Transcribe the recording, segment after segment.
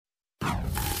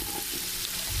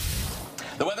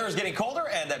The weather is getting colder,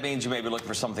 and that means you may be looking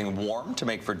for something warm to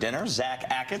make for dinner. Zach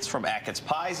Achatz from Achatz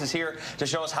Pies is here to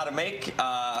show us how to make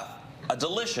a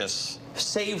delicious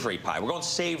savory pie. We're going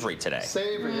savory today.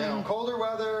 Savory, yeah. Colder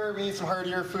weather, we need some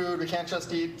heartier food. We can't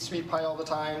just eat sweet pie all the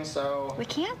time, so... We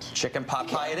can't? Chicken pot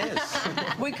pie it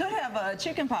is. We could have a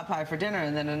chicken pot pie for dinner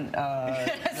and then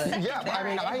yeah, I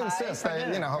mean, I insist.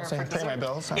 That, helps me pay my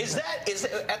bills. So. Is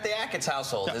it at the Achatz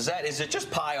household? Yeah. Is it just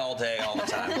pie all day, all the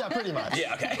time? Yeah, pretty much.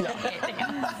 Yeah, okay.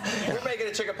 Yeah. We're making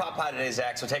a chicken pot pie today,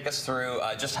 Zach, so take us through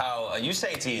just how, you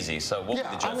say it's easy, so we'll be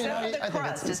the judge. I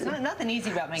think it's nothing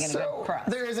easy about making a good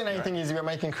crust. There isn't anything easy about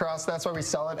making crust. That's why we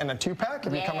sell it in a 2-pack.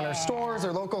 If you come in our stores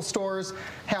or local stores,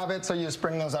 have it, so you just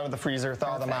bring those out of the freezer,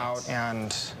 thaw them out,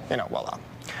 and, voila.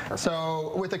 Perfect.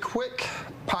 So with a quick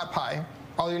pot pie,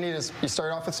 all you need is you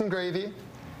start off with some gravy.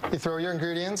 You throw your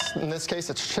ingredients. In this case,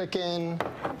 it's chicken,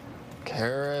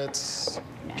 carrots,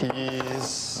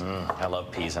 peas. I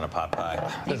love peas in a pot pie.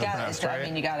 You got to, I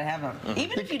mean, you got to have them.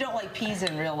 Even if you don't like peas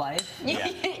in real life, you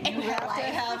have to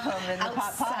have them in the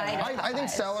pot pie. I think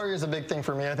celery is a big thing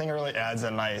for me. I think it really adds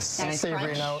a nice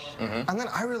savory note. And then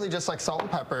I really just like salt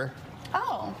and pepper.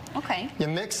 Oh, okay. You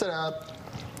mix it up.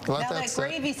 Now that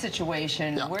gravy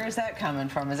situation, where is that coming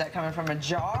from? Is that coming from a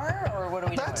jar, or what are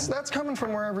we doing? That's coming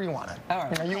from wherever you want it. All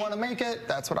right. You want to make it,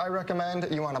 that's what I recommend.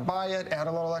 You want to buy it, add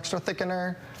a little extra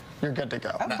thickener, you're good to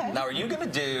go. Okay. Now, are you going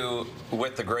to do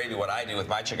with the gravy what I do with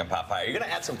my chicken pot pie? Are you going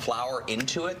to add some flour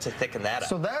into it to thicken that up?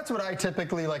 So that's what I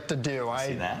typically like to do.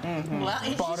 See that?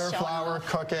 Butter, flour,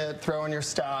 cook it, throw in your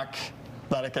stock,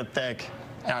 let it get thick.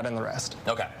 Add in the rest.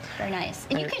 Okay. Very nice.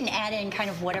 And you can add in kind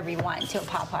of whatever you want to a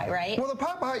pot pie, right? Well, the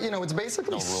pot pie, it's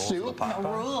basically soup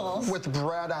with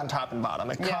bread on top and bottom.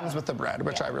 It comes with the bread,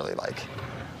 which I really like.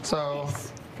 So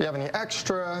if you have any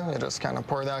extra, you just kind of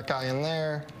pour that guy in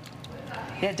there.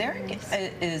 Yeah, Derek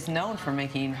is known for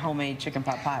making homemade chicken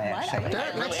pot pie, actually.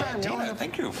 Derek, next time,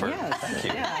 thank you for thank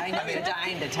you. Yeah, I know you're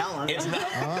dying to tell him. It's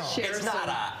not, it's not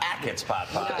a Achatz pot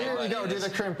pie. Here you go, do the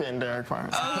crimping, Derek, for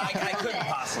us. I couldn't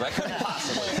possibly.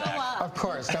 Of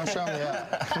course, don't show me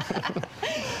that.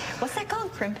 What's that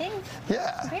called, crimping?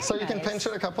 Yeah, Very so you can nice. pinch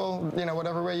it a couple,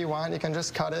 whatever way you want. You can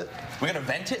just cut it. We're going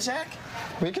to vent it, Zach?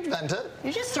 We can vent it.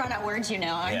 You're just throwing out words you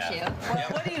know, aren't you? Well,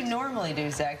 what do you normally do,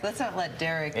 Zach? Let's not let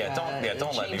Derek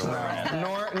don't let me ruin it.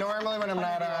 Normally when I'm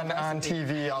not on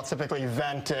TV, I'll typically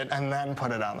vent it and then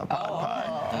put it on the pot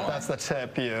pie. That's the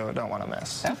tip you don't want to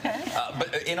miss. Okay.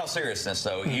 But in all seriousness,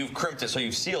 though, you've crimped it, so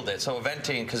you've sealed it. So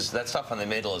venting, because that stuff in the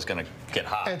middle is going to get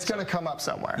hot. It's going to come up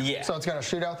somewhere. Yeah. So it's going to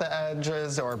shoot out the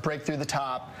edges or break through the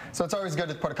top. So it's always good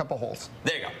to put a couple holes.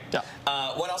 There you go.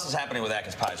 Yeah. What else is happening with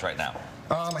Achatz Pies right now?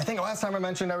 I think last time I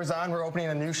mentioned I was on, we're opening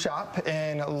a new shop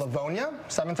in Livonia,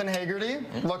 7th and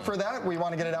Hagerty. Look for that. We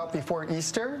want to get it out before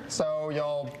Easter, so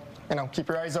you'll keep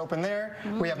your eyes open there.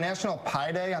 We have National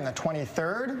Pie Day on the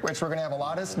 23rd, which we're going to have a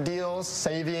lot of deals,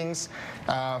 savings,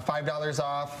 $5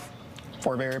 off,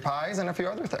 4-berry pies, and a few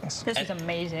other things. This is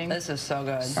amazing. This is so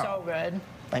good. So good.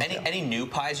 Any new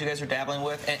pies you guys are dabbling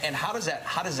with? And how does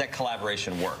that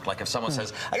collaboration work? Like if someone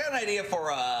says, I got an idea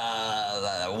for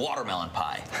a watermelon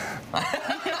pie.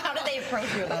 How do they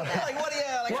approach you about that? Like, what do you,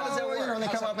 like, how does that work? When they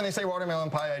come up and they say watermelon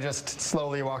pie, I just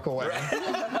slowly walk away.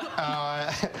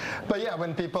 Right. But yeah,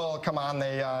 when people come on,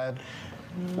 they...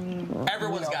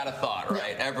 Everyone's got a thought,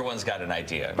 right? Yeah. Everyone's got an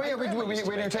idea. But yeah, we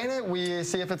entertain it, we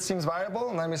see if it seems viable,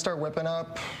 and then we start whipping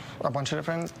up a bunch of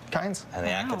different kinds. And the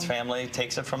Achatz family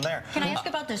takes it from there. Can I ask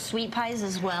about the sweet pies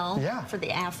as well? Yeah. For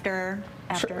the after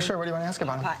Sure, what do you want to ask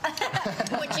about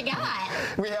them? What you got?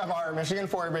 We have our Michigan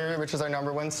 4-berry, which is our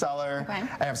 #1 seller. Okay.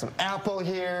 I have some apple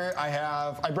here.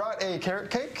 I brought a carrot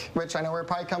cake, which I know we're a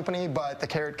pie company, but the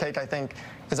carrot cake I think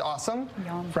is awesome.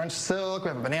 Yum. French silk, we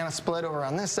have a banana split over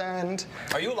on this end.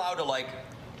 Are you allowed to like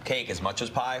cake as much as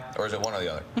pie, or is it one or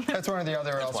the other? It's one or the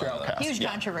other, or else you're outcast. Huge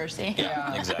controversy.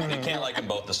 Yeah, exactly. You can't like them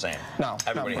both the same. No.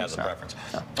 Everybody has a preference.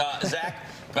 Zach,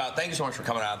 thank you so much for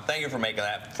coming out. Thank you for making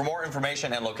that. For more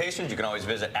information and locations, you can always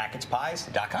visit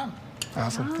AchatzPies.com.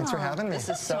 Awesome. Thanks for having me. This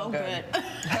is so good.